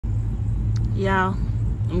Y'all,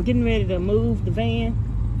 I'm getting ready to move the van.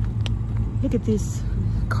 Look at this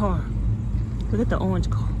car. Look at the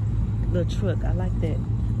orange car, little truck. I like that.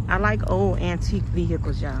 I like old antique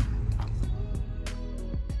vehicles, y'all.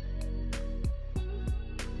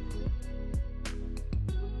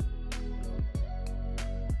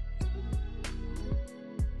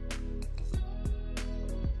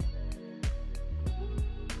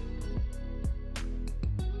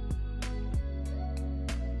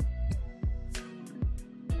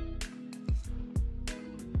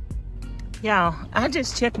 Y'all, I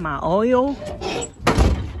just checked my oil.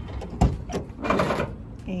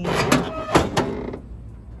 And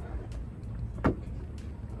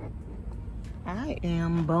I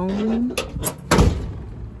am bone.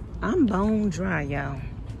 I'm bone dry, y'all.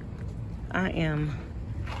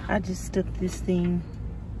 I just stuck this thing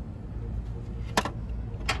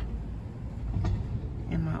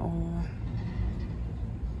in my oil.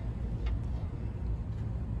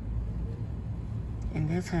 And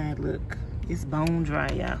that's how it look. It's bone dry,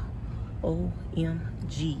 y'all.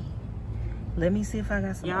 OMG. Let me see if I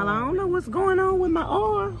got some y'all, I don't know what's going on with my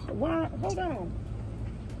oil. Why? Hold on.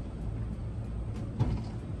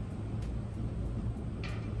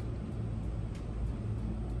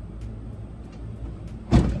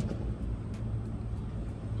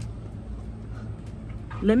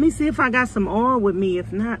 Let me see if I got some oil with me.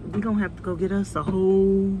 If not, we're gonna have to go get us a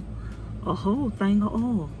whole thing of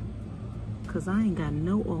oil. Cause I ain't got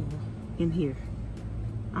no oil in here.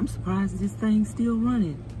 I'm surprised this thing's still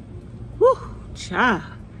running. Woo, child.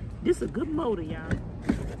 This is a good motor, y'all.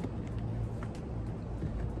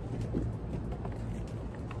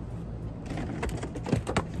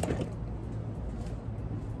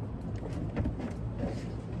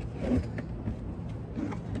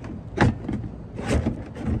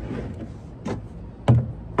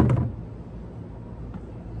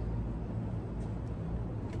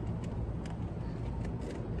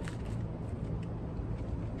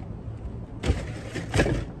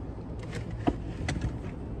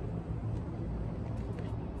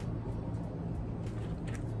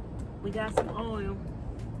 We got some oil,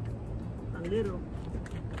 a little.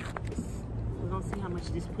 We're gonna see how much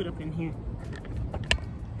this put up in here.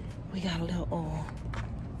 We got a little oil.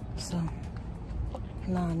 So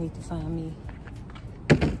now I need to find me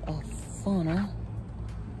a funnel.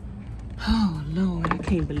 Oh Lord, I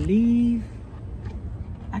can't believe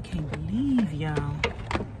y'all.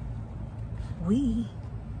 We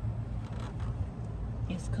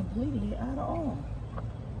is completely out of oil.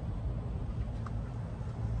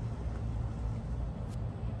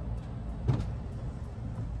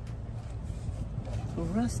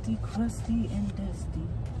 Rusty, crusty, and dusty.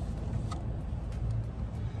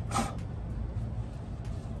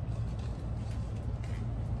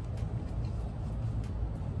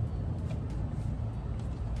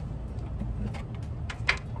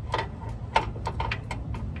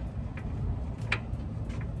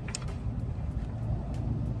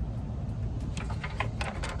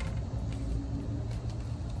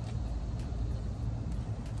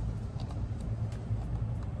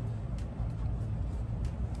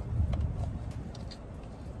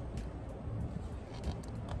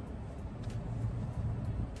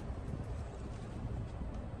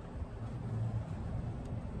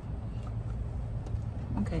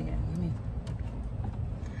 Okay, yeah, let me.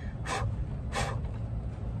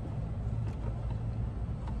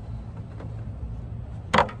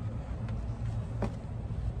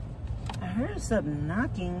 I heard something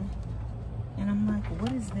knocking, and I'm like,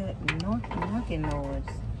 what is that knocking noise?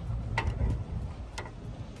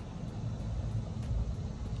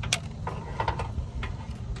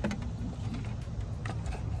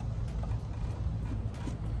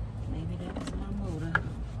 Maybe that was my motor.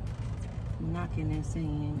 Knocking and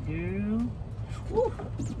saying, girl, woo,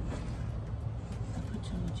 I put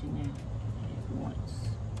too much in there at once.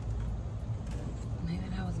 Maybe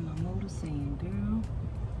that was my motor saying, girl,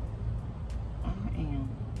 I am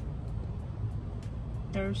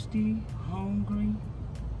thirsty, hungry.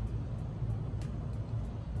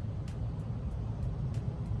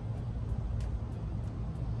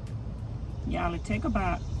 Y'all, it take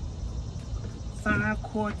about 5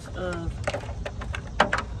 quarts of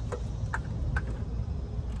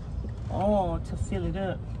oil to fill it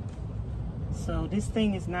up. So this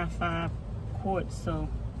thing is not 5 quarts, so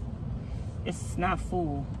it's not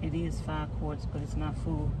full. It is 5 quarts, but it's not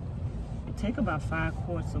full. It take about 5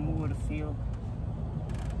 quarts or more to fill.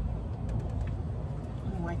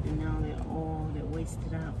 I'm wiping down that oil that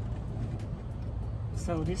wasted out.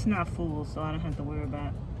 So this not full, so I don't have to worry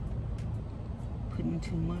about putting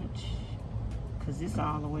too much, because this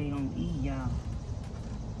all the way on E, y'all.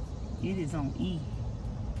 It is on E.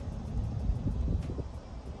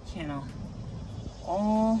 Channel.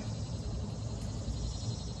 All.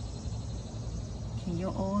 Can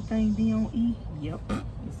your oil thing be on E? Yep,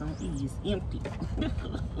 it's on E. It's empty.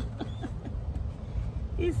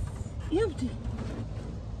 It's empty.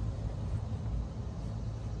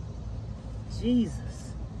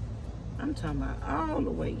 Jesus. I'm talking about all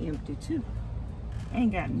the way empty too.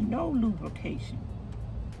 Ain't got no lubrication.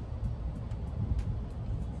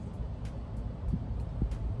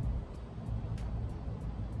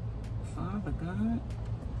 Father God.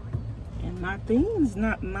 And my things,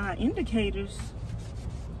 not my indicators,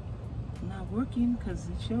 not working because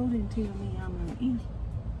it sure didn't tell me I'm on E.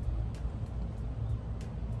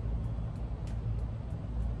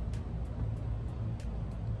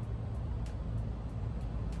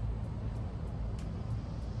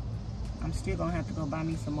 I'm still gonna have to go buy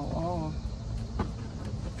me some more oil.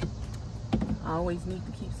 I always need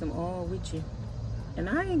to keep some oil with you. And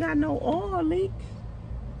I ain't got no oil leak.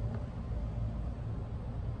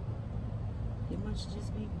 It must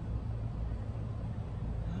just be,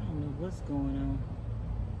 I don't know what's going on.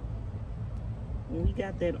 When we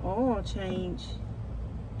got that oil change,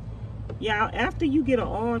 yeah, after you get an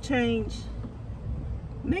oil change,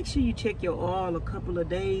 make sure you check your oil a couple of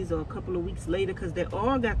days or a couple of weeks later, because that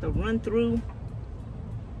oil got to run through.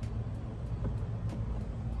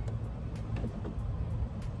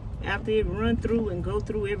 After it run through and go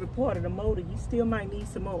through every part of the motor, you still might need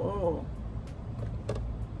some more oil.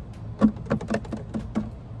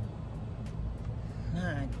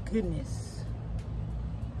 My goodness.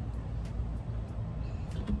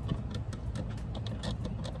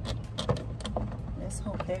 Let's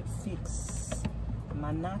hope that fixes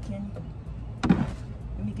my knocking.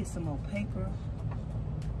 Let me get some more paper,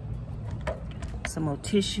 some more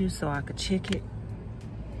tissue so I could check it.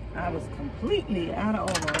 I was completely out of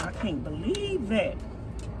oil. I can't believe that.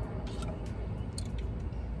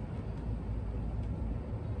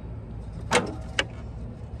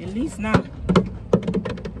 At least now, ooh,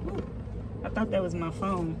 I thought that was my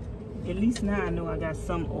phone. At least now I know I got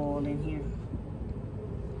some oil in here.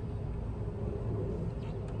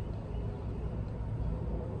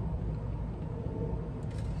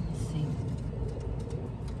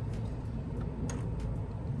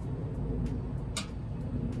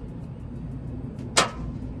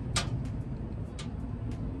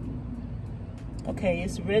 Okay,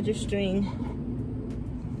 it's registering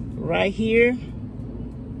right here.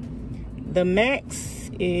 The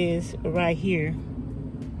max is right here.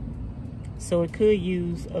 So it could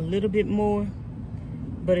use a little bit more,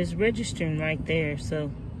 but it's registering right there.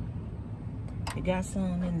 So it got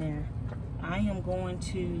some in there. I am going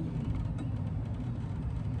to,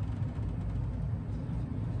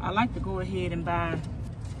 I like to go ahead and buy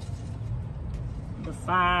the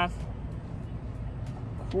 5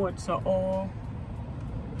 quarts of oil.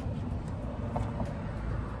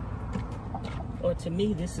 Or to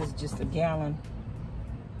me, this is just a gallon.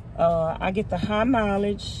 I get the high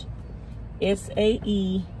mileage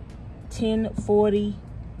SAE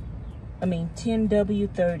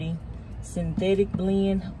 10W30 synthetic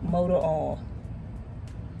blend motor oil.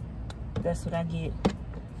 That's what I get.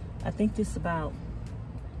 I think this is about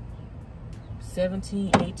 17,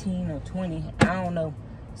 18, or 20. I don't know.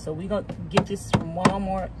 So we gonna get this from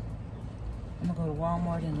Walmart. I'm gonna go to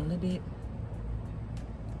Walmart in a little bit.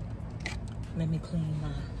 Let me clean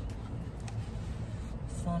my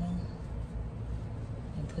funnel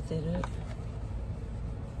and put that up.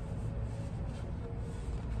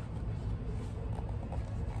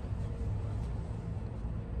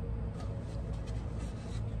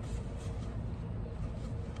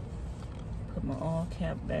 Put my oil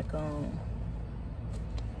cap back on.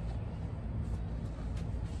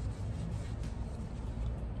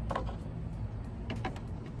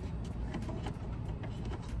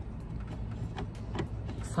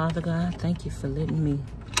 Father God, thank you for letting me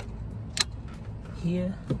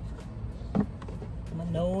hear my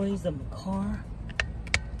noise of my car.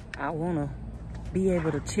 I want to be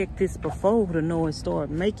able to check this before the noise start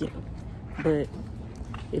making, but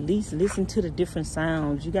at least listen to the different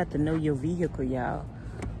sounds. You got to know your vehicle, y'all.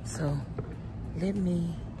 So let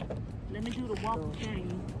me do the walk of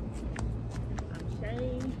shame. I'm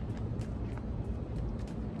ashamed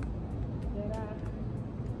that I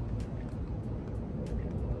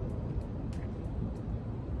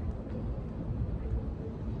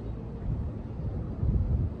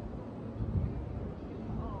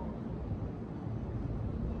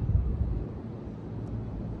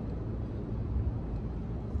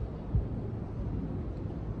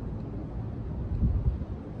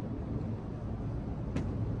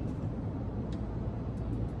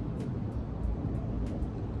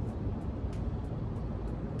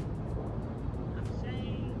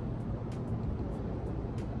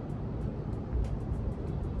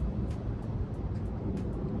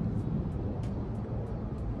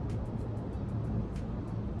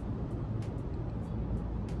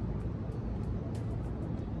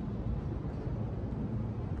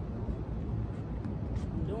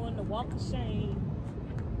walk of shame.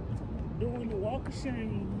 Doing the walk of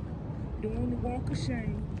shame. Doing the walk of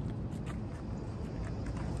shame.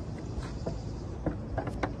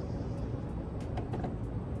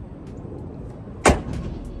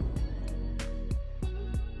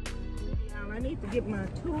 Now I need to get my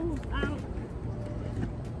tools out.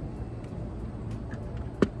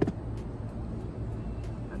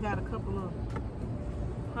 I got a couple of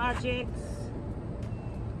projects.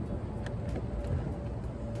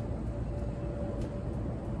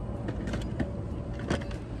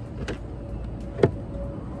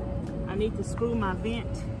 I need to screw my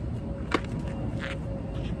vent.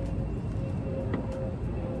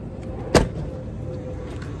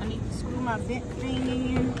 I need to screw my vent thing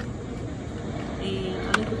in, and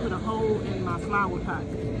I need to put a hole in my flower pot.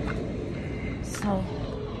 So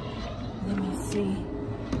let me see.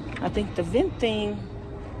 I think the vent thing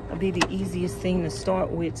will be the easiest thing to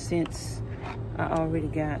start with since I already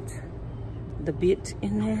got the bit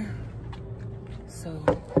in there. So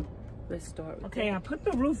let's start with okay, that. I put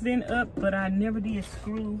the roof vent up, but I never did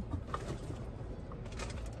screw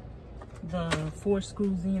the 4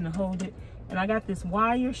 screws in to hold it. And I got this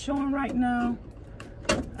wire showing right now.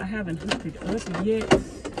 I haven't hooked it up yet.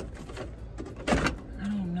 I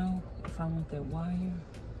don't know if I want that wire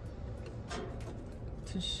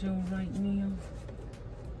to show right now.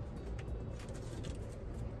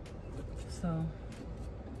 So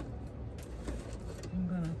I'm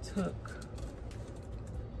gonna tuck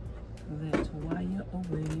that wire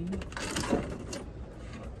away.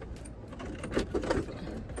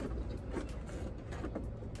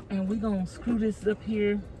 And we're gonna screw this up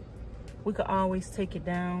here. We could always take it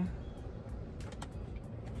down.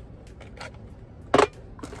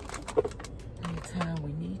 Anytime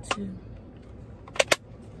we need to.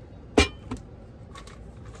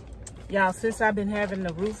 Y'all, since I've been having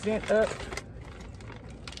the roof vent up,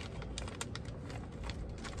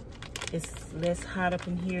 it's less hot up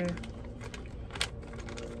in here.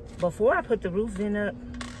 Before I put the roof vent up,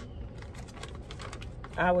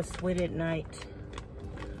 I would sweat at night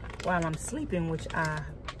while I'm sleeping, which I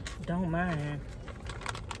don't mind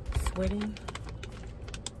sweating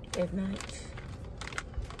at night.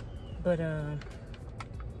 But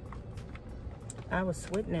I was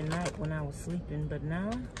sweating at night when I was sleeping, but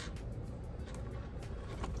now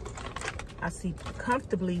I sleep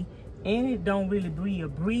comfortably, and it don't really be a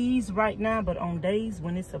breeze right now, but on days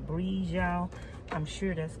when it's a breeze, y'all, I'm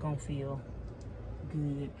sure that's gonna feel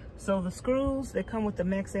good. So the screws that come with the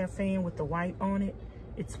Max Air fan with the white on it,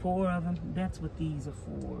 it's 4 of them. That's what these are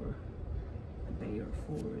for. They are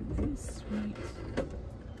for this right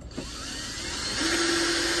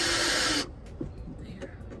there.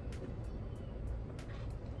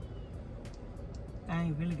 I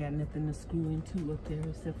ain't really got nothing to screw into up there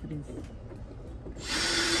except for this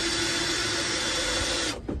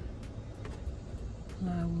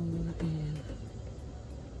plywood and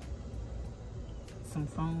some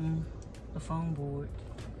foam, the foam board.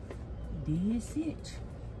 This it.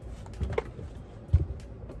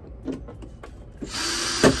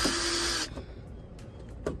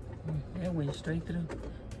 That went straight through.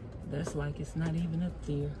 That's like it's not even up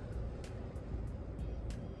there.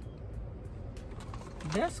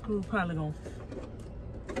 That screw probably gonna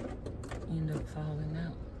end up falling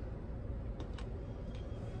out.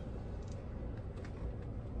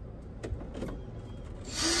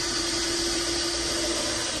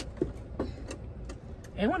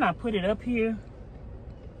 And when I put it up here,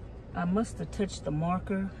 I must have touched the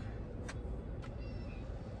marker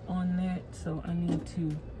on that, so I need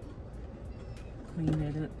to clean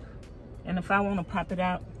that up. And if I want to pop it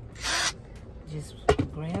out, just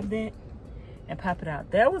grab that and pop it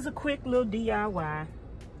out. That was a quick little DIY.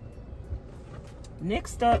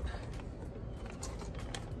 Next up,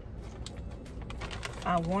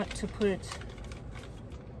 I want to put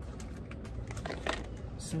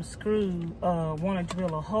some screw, want to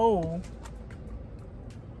drill a hole.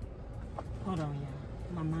 Hold on, y'all.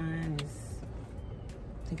 My mind is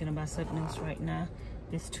thinking about something else right now.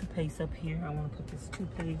 This toothpaste up here, I want to put this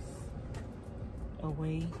toothpaste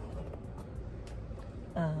away.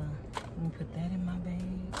 Let me put that in my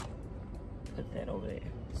bag. Put that over there.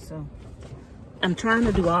 So I'm trying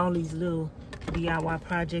to do all these little DIY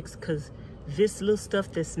projects because this little stuff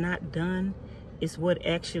that's not done is what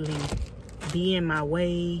actually be in my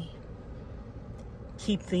way,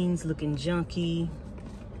 keep things looking junky,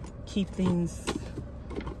 keep things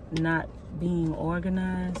not being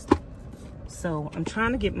organized. So I'm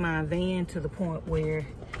trying to get my van to the point where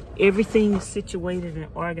everything is situated and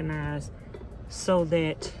organized so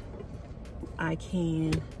that I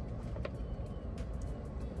can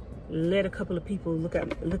let a couple of people look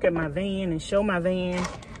at my van and show my van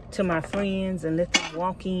to my friends and let them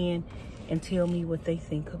walk in and tell me what they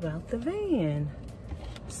think about the van.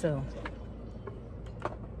 So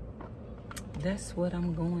that's what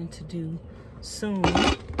I'm going to do soon.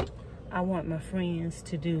 I want my friends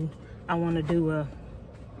to do, I want to do a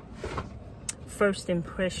first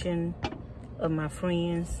impression of my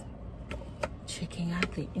friends checking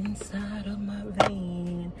out the inside of my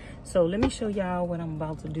van. So let me show y'all what I'm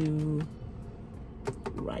about to do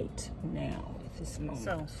right now at this moment.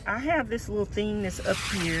 So I have this little thing that's up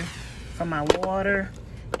here for my water,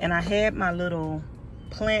 and I had my little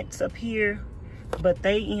plants up here, but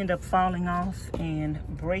they end up falling off and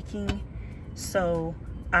breaking. So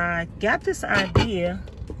I got this idea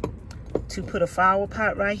to put a flower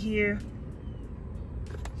pot right here,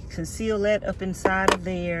 conceal that up inside of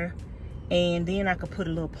there, and then I could put a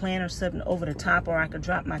little plant or something over the top, or I could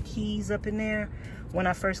drop my keys up in there when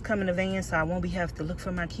I first come in the van, so I won't be having to look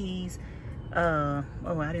for my keys. Oh,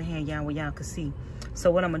 I didn't have y'all where y'all could see.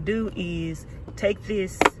 So what I'm gonna do is take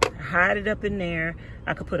this, hide it up in there.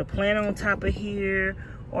 I could put a plant on top of here,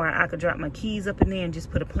 or I could drop my keys up in there and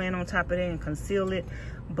just put a plant on top of there and conceal it.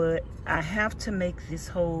 But I have to make this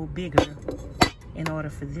hole bigger in order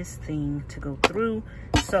for this thing to go through.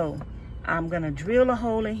 So I'm gonna drill a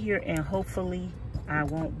hole in here, and hopefully I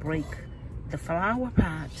won't break the flower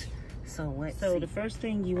pot. So let's see. The first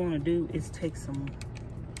thing you wanna do is take some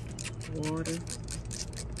water,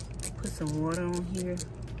 put some water on here,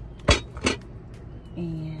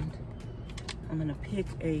 and I'm gonna pick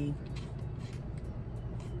a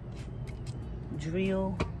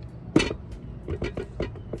drill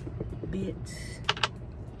bit.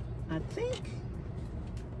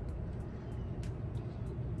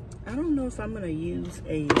 I don't know if I'm gonna use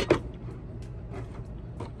a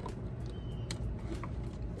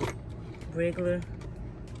regular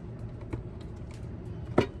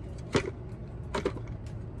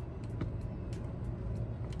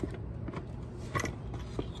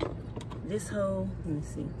this hole. Let me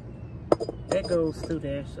see, that goes through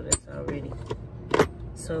there, so that's already.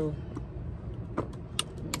 So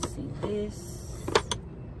let me see, this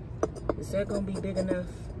is that gonna be big enough?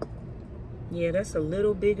 Yeah, that's a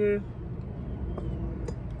little bigger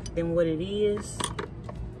than what it is,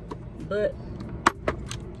 but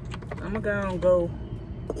I'm gonna go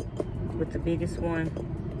with the biggest one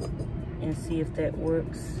and see if that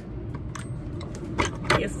works.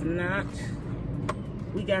 If not,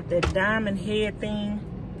 we got that diamond head thing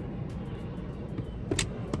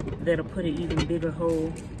that'll put an even bigger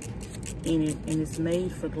hole in it, and it's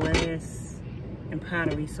made for glass and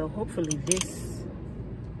pottery, so hopefully this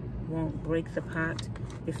won't break the pot.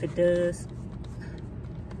 If it does,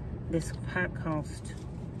 this pot cost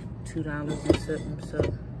 $2 and something, so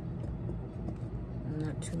I'm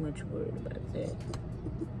not too much worried about that.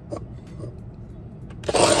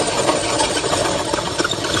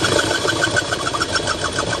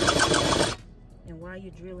 And while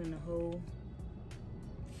you're drilling the hole,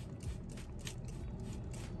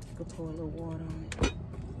 you can pour a little water on it.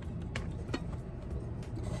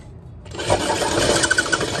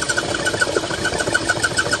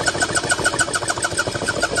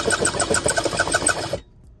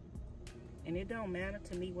 It don't matter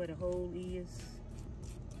to me where the hole is.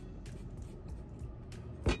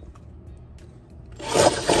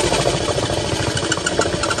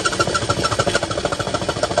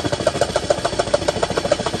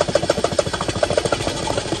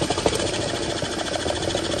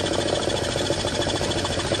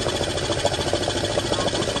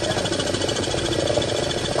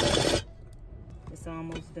 It's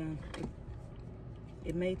almost done.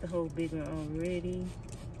 It made the hole bigger already.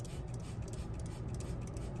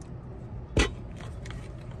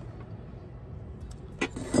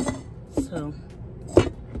 So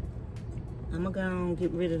I'm gonna go and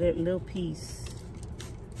get rid of that little piece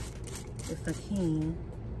if I can.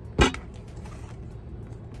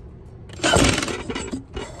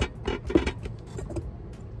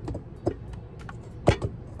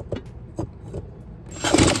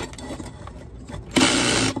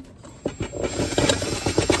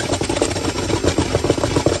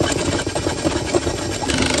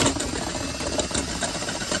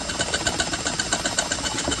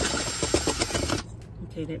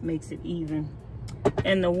 Okay, that makes it even.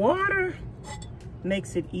 And the water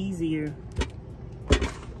makes it easier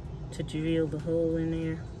to drill the hole in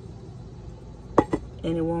there.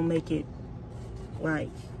 And it won't make it,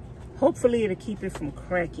 like, hopefully it'll keep it from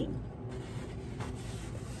cracking.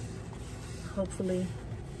 Hopefully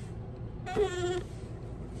it'll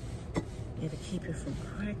keep it from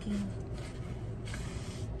cracking.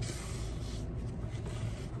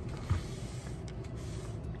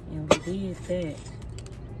 we did that.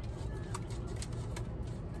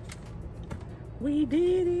 We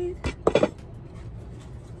did it.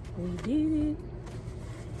 We did it.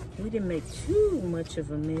 We didn't make too much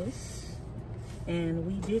of a mess, and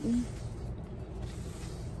we didn't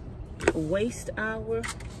waste our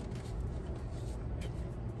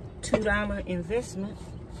 $2 investment.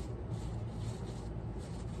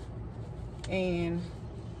 And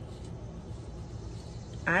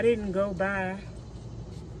I didn't go buy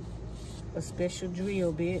a special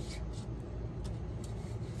drill bit.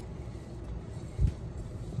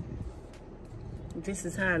 This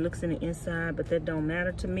is how it looks in the inside, but that don't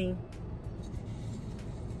matter to me.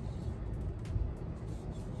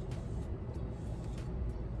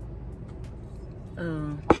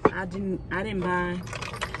 I didn't buy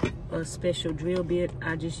a special drill bit.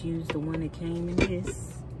 I just used the one that came in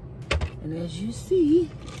this. And as you see,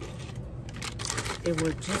 it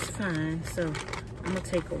worked just fine. So I'm gonna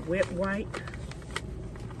take a wet wipe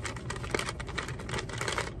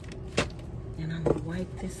and I'm gonna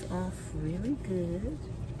wipe this off really good.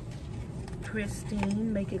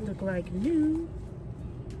 Pristine, make it look like new.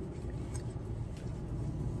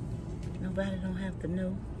 Nobody don't have to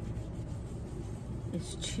know.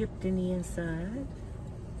 It's chipped in the inside.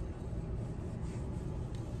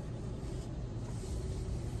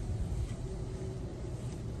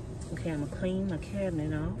 Okay, I'm gonna clean my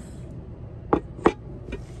cabinet off.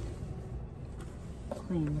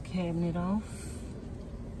 Clean the cabinet off.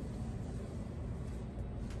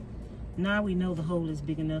 Now we know the hole is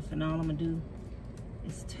big enough, and all I'm gonna do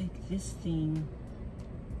is take this thing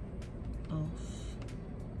off.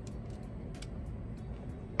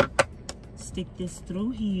 Stick this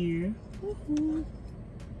through here.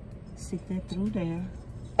 Stick that through there.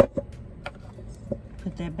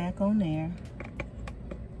 Put that back on there.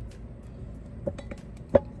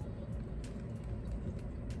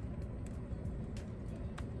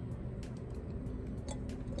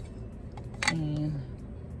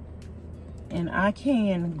 And I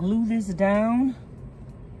can glue this down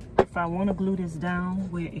if I want to glue this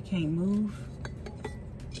down where it can't move.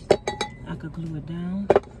 I could glue it down,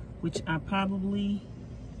 which I probably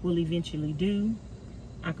will eventually do.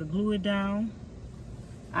 I could glue it down.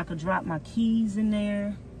 I could drop my keys in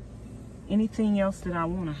there. Anything else that I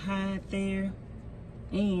want to hide there.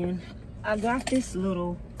 And I got this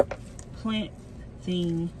little plant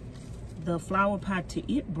thing. The flower pot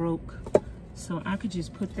to it broke. So I could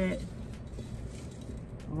just put that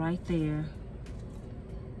right there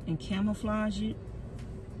and camouflage it.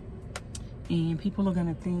 And people are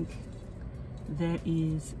gonna think that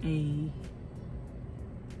is a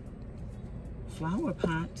flower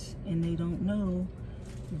pot, and they don't know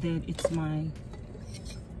that it's my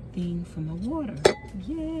thing for my water.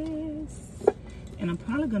 Yes. And I'm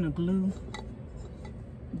probably gonna glue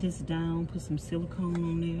this down, put some silicone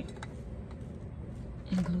on there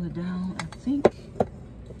and glue it down. I think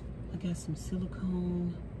I got some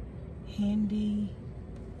silicone handy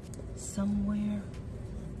somewhere.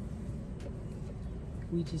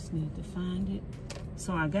 We just need to find it.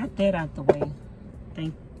 So I got that out the way.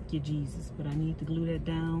 Thank you, Jesus. But I need to glue that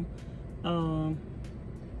down.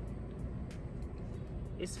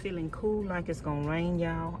 It's feeling cool, like it's gonna rain,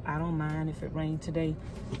 y'all. I don't mind if it rained today.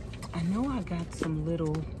 I know I got some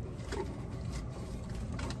little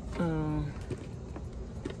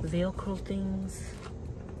Velcro things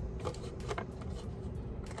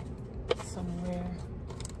somewhere.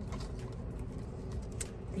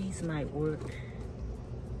 These might work.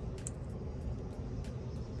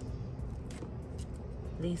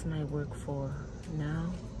 These might work for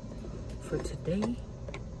now, for today.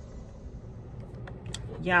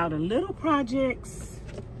 Y'all, the little projects,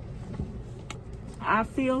 I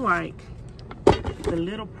feel like the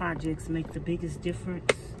little projects make the biggest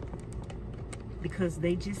difference because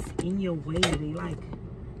they just in your way. They like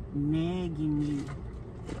nagging you.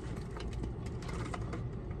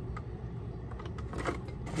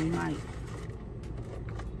 They like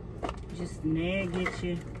just nag at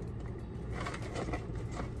you.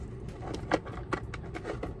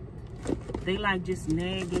 They like just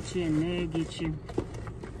nag at you and nag at you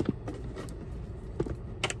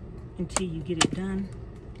until you get it done.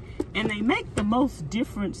 And they make the most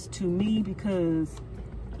difference to me because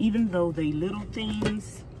even though they little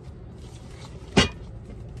things,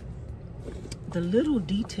 the little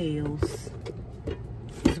details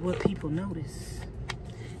is what people notice.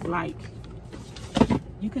 Like,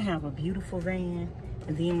 you can have a beautiful van,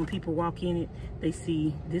 and then when people walk in it, they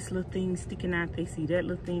see this little thing sticking out, they see that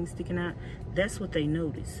little thing sticking out. That's what they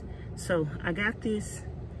notice. So I got this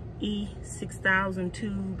E6000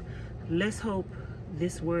 tube. Let's hope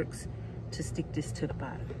this works to stick this to the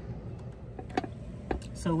bottom.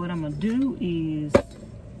 So what I'm gonna do is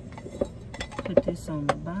put this on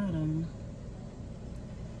the bottom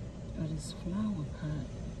of this flower pot.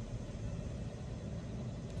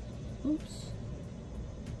 Oops.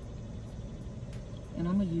 And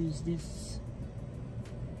I'm gonna use this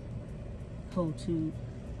whole tube.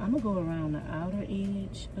 I'm gonna go around the outer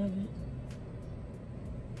edge of it.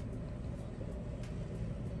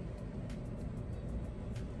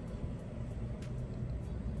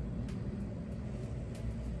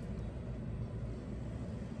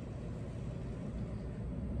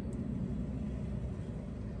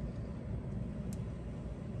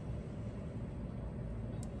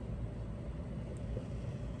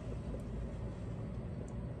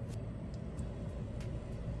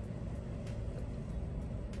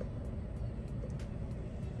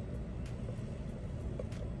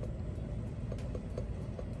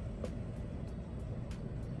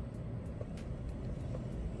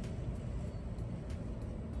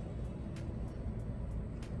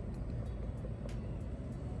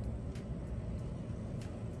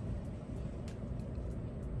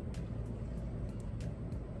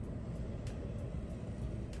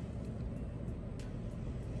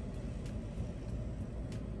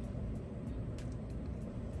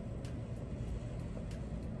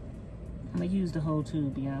 I'm gonna use the whole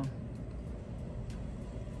tube, y'all.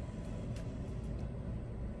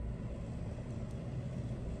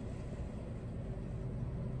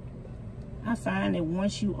 I find that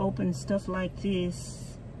once you open stuff like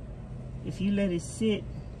this, if you let it sit,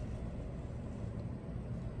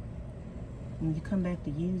 when you come back to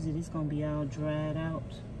use it, it's gonna be all dried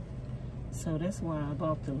out. So that's why I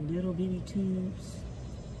bought the little bitty tubes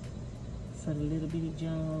for the little bitty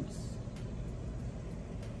jobs.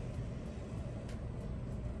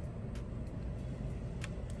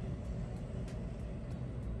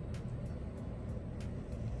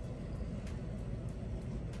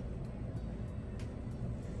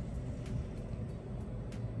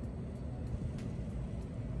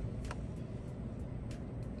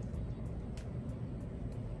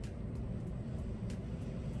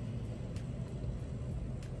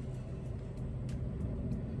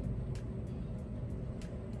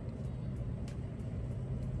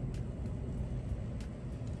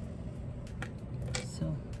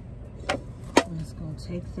 So I'm just gonna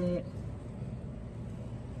take that.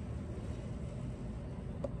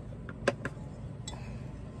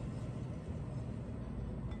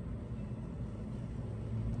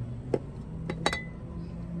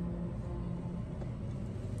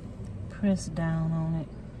 Press down on it.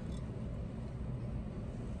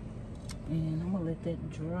 And I'm gonna let that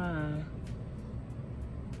dry,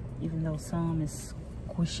 even though some is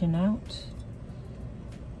squishing out.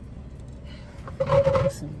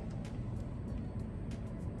 Put some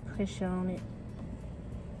pressure on it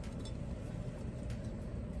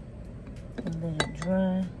and let it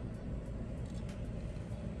dry.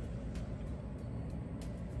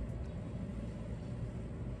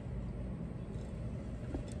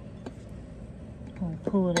 I'm gonna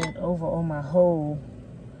pull that over on my hole.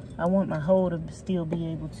 I want my hole to still be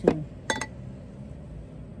able to.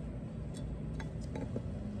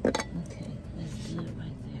 Okay, that's good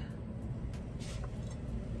right there.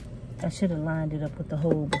 I should have lined it up with the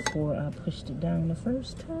hole before I pushed it down the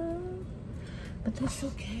first time, but that's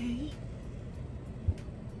okay.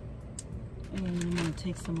 And I'm gonna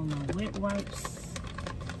take some of my wet wipes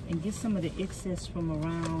and get some of the excess from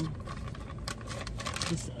around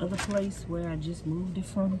this other place where I just moved it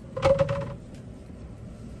from.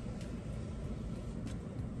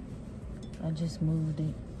 I just moved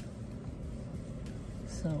it,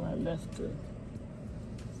 so I left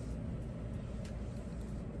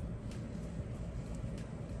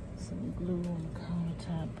some glue on the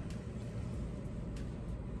countertop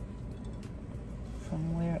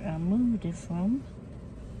from where I moved it from.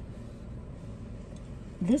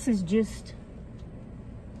 This is just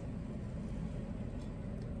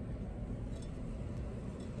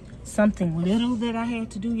something little that I had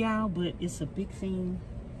to do, y'all, but it's a big thing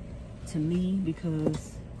to me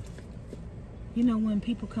because, you know, when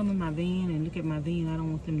people come in my van and look at my van, I don't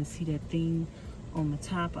want them to see that thing on the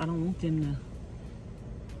top. I don't want them to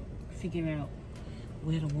figure out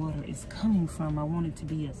where the water is coming from. I want it to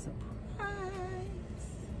be a surprise.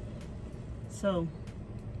 So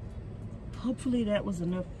hopefully that was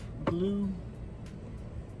enough glue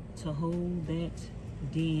to hold that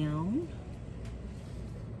down.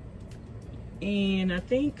 And I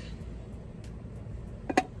think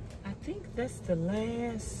that's the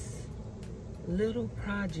last little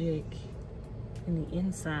project in the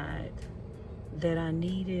inside that I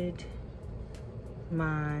needed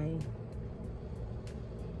my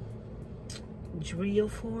drill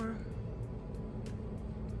for.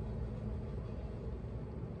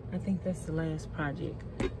 I think that's the last project.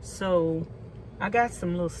 So I got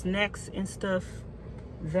some little snacks and stuff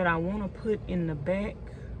that I want to put in the back.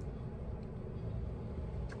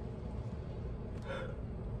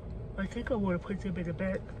 I think I want to put them in the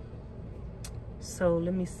back. So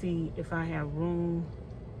let me see if I have room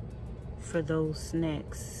for those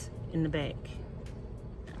snacks in the back.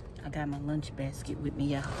 I got my lunch basket with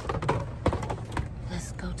me, y'all.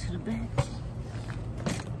 Let's go to the back.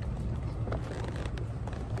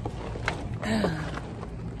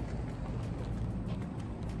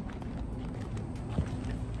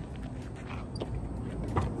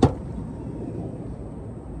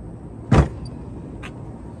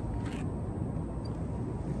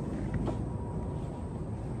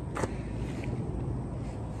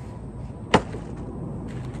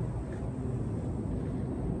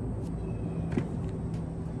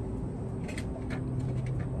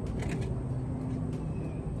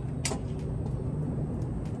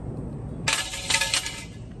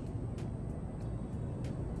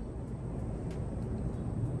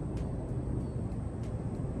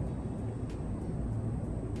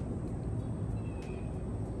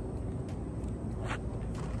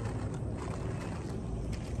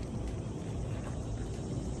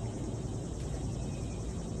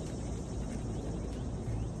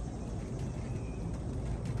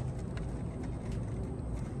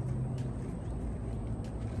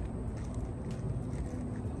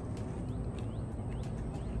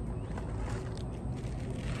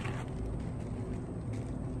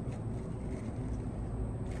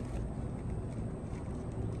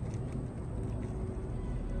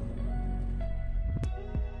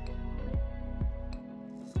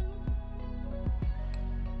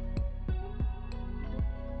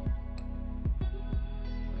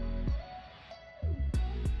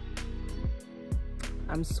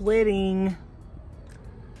 I'm sweating.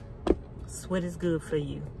 Sweat is good for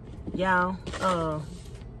you. Y'all,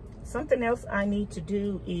 something else I need to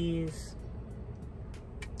do is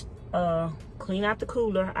clean out the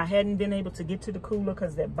cooler. I hadn't been able to get to the cooler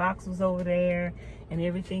because that box was over there and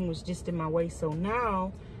everything was just in my way. So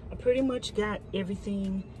now I pretty much got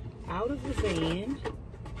everything out of the van.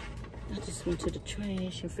 I just went to the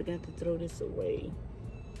trash and forgot to throw this away.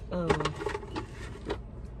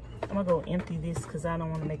 I'm gonna go empty this because I don't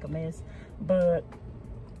want to make a mess. But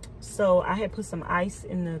so I had put some ice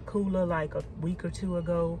in the cooler like a week or two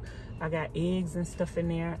ago. I got eggs and stuff in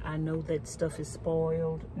there. I know that stuff is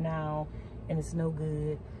spoiled now and it's no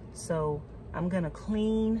good. So I'm gonna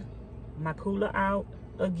clean my cooler out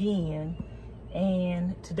again.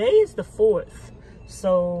 And today is the 4th.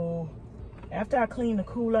 So after I clean the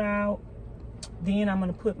cooler out, then I'm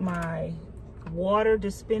gonna put my water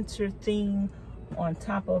dispenser thing on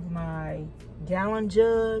top of my gallon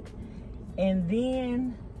jug, and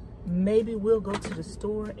then maybe we'll go to the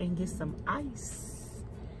store and get some ice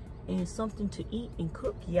and something to eat and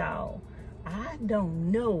cook, y'all. I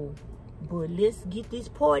don't know, but let's get this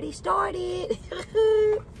party started.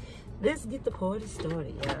 Let's get the party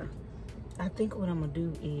started, y'all. I think what I'm gonna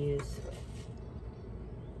do is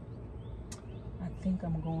I think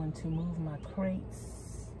I'm going to move my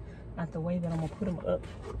crates out the way, but I'm gonna put them up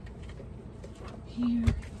here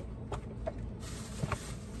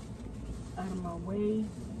out of my way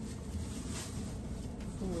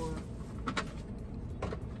for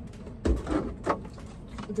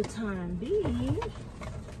the time being,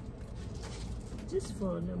 just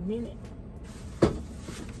for a little minute. So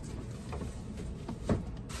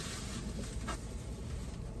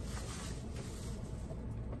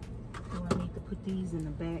I need to put these in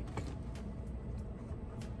the back.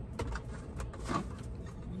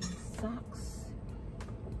 These socks.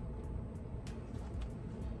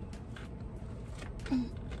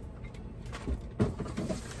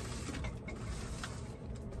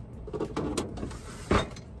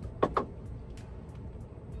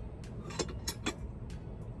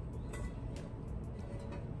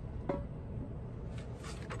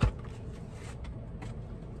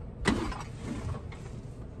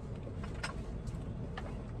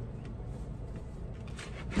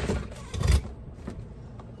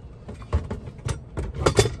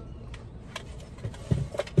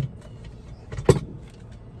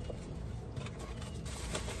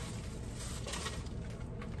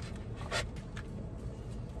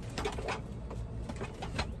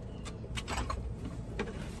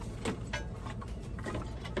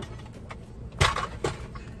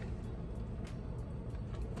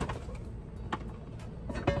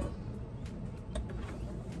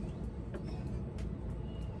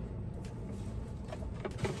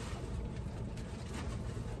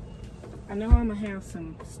 I know I'm gonna have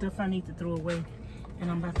some stuff I need to throw away, and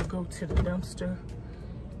I'm about to go to the dumpster.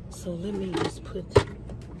 So let me just put the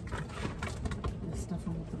stuff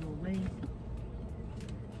I'm gonna throw away.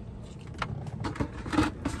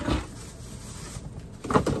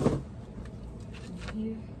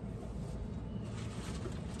 Here.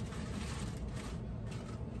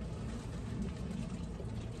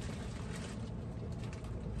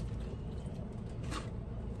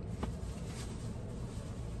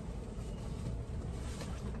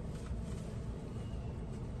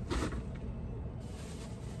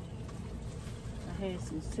 I had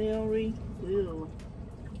some celery. Ew.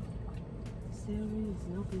 Celery is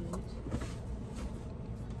no good.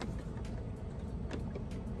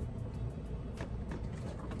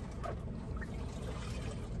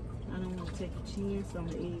 I don't want to take a chance on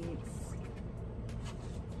the eggs.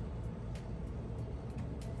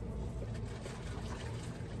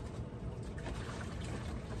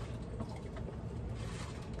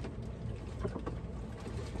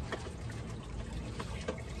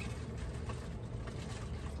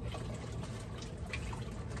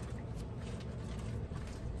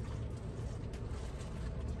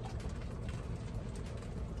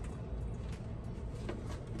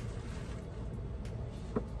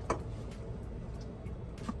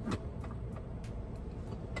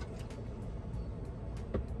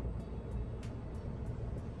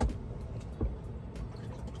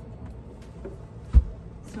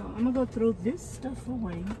 So I'm gonna go throw this stuff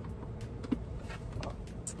away.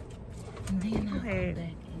 And then I'll come back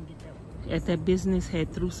and get that. At that business,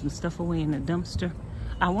 had threw some stuff away in the dumpster.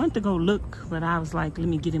 I wanted to go look, but I was like, let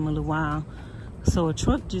me get him a little while. So a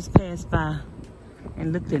truck just passed by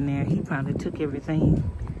and looked in there. He probably took everything.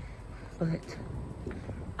 But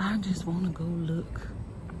I just want to go look.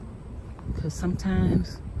 Because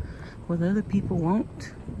sometimes what other people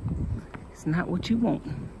want, it's not what you want.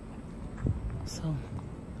 So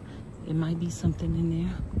it might be something in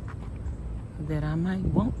there that I might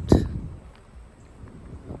want.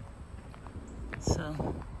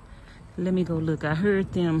 So let me go look. I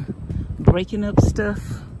heard them breaking up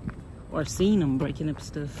stuff, or seen them breaking up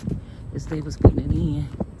stuff as they was putting it in.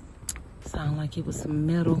 Sound like it was some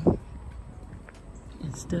metal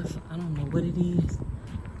and stuff. I don't know what it is,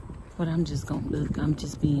 but I'm just gonna look. I'm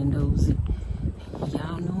just being nosy.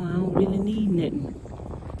 Y'all know I don't really need nothing.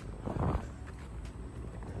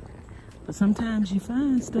 But sometimes you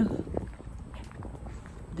find stuff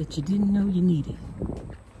that you didn't know you needed.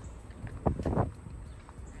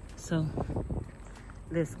 So,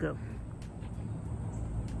 let's go.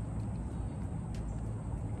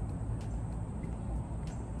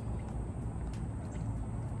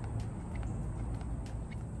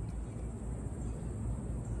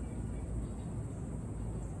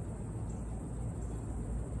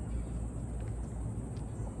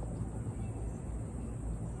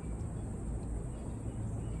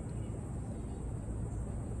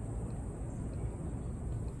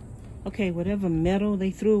 Okay, whatever metal they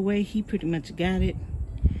threw away, he pretty much got it.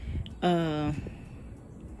 That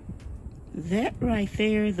right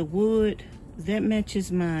there, the wood, that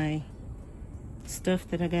matches my stuff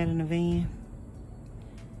that I got in the van.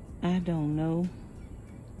 I don't know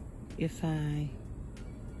if I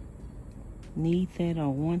need that or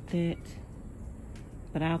want that,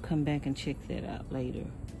 but I'll come back and check that out later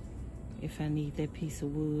if I need that piece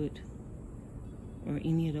of wood or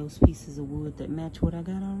any of those pieces of wood that match what I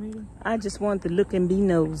got already. I just wanted to look and be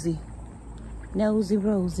nosy. Nosy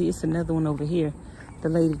Rosie. It's another one over here. The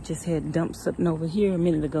lady just had dumped something over here a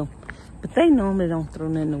minute ago. But they normally don't throw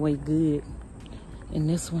nothing away good. And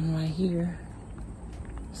this one right here.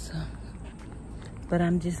 So, but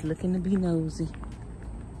I'm just looking to be nosy.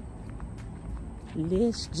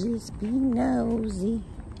 Let's just be nosy.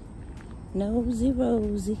 Nosy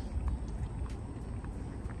Rosie.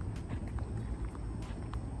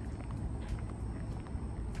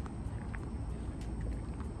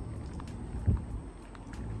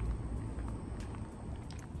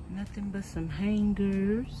 Nothing but some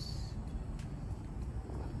hangers.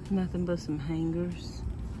 Nothing but some hangers.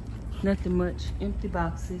 Nothing much. Empty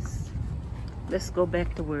boxes. Let's go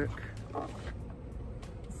back to work.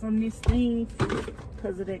 From this thing,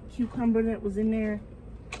 because of that cucumber that was in there,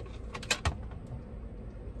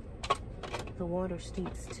 the water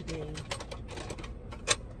stinks today.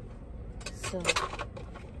 So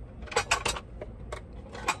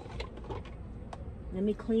let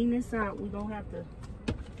me clean this out. We're gonna have to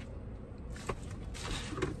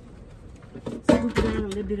scoop it out a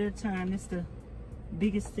little bit at a time. It's the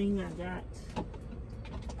biggest thing I got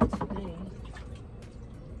today.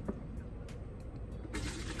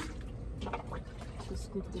 To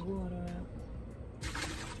scoop the water out.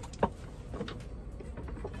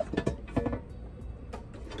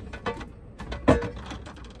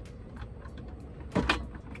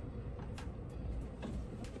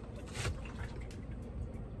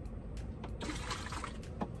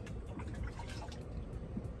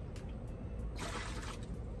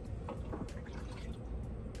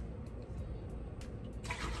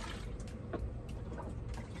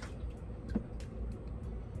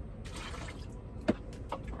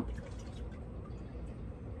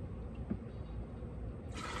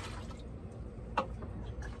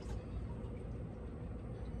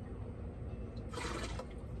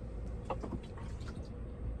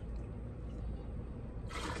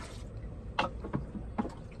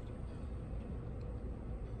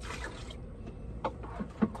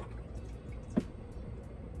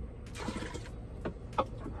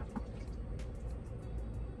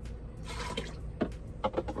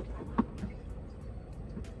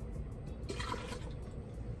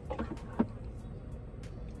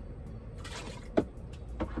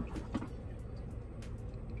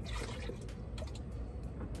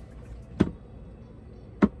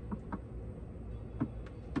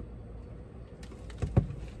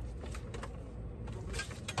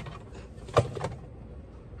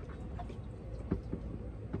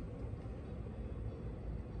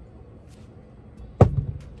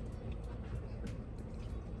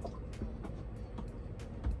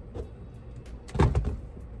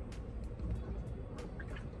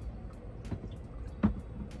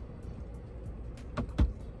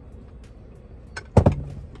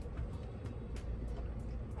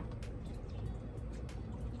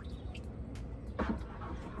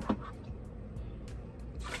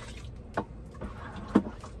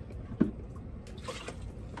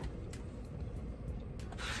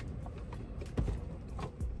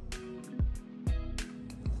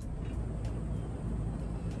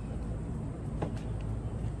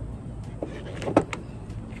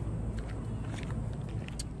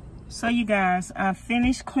 So you guys, I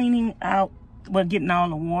finished cleaning out, well, getting all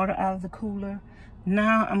the water out of the cooler.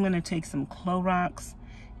 Now I'm gonna take some Clorox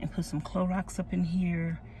and put some Clorox up in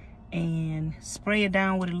here and spray it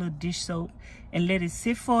down with a little dish soap and let it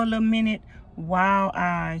sit for a little minute while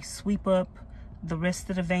I sweep up the rest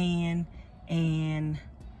of the van and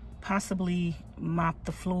possibly mop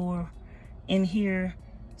the floor in here.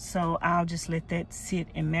 So I'll just let that sit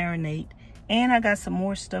and marinate. And I got some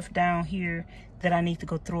more stuff down here that I need to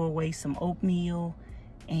go throw away, some oatmeal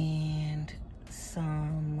and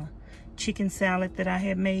some chicken salad that I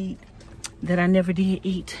had made that I never did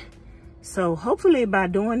eat. So hopefully by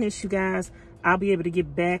doing this, you guys, I'll be able to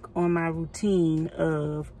get back on my routine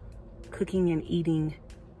of cooking and eating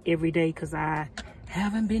every day, because I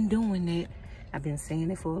haven't been doing that. I've been saying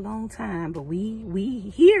it for a long time, but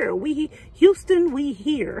we here, Houston, we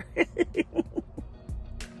here.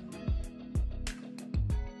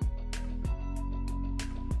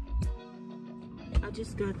 I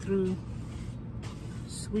just got through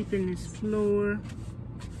sweeping this floor.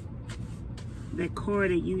 That car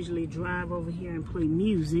that usually drive over here and play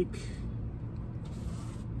music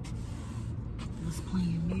was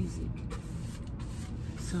playing music,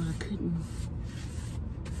 so I couldn't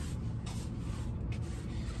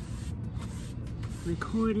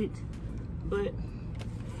record it. But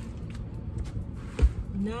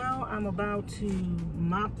now I'm about to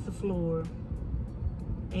mop the floor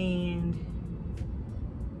and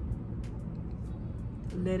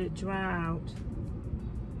let it dry out.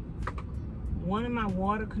 One of my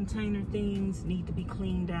water container things need to be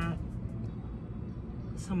cleaned out,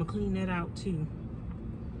 so I'm gonna clean that out too.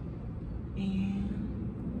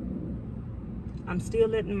 And I'm still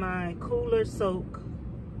letting my cooler soak,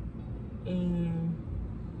 and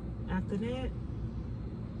after that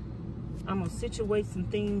I'm gonna situate some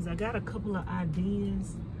things. I got a couple of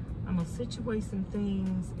ideas. I'm gonna situate some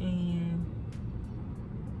things, and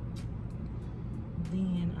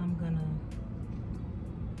then I'm gonna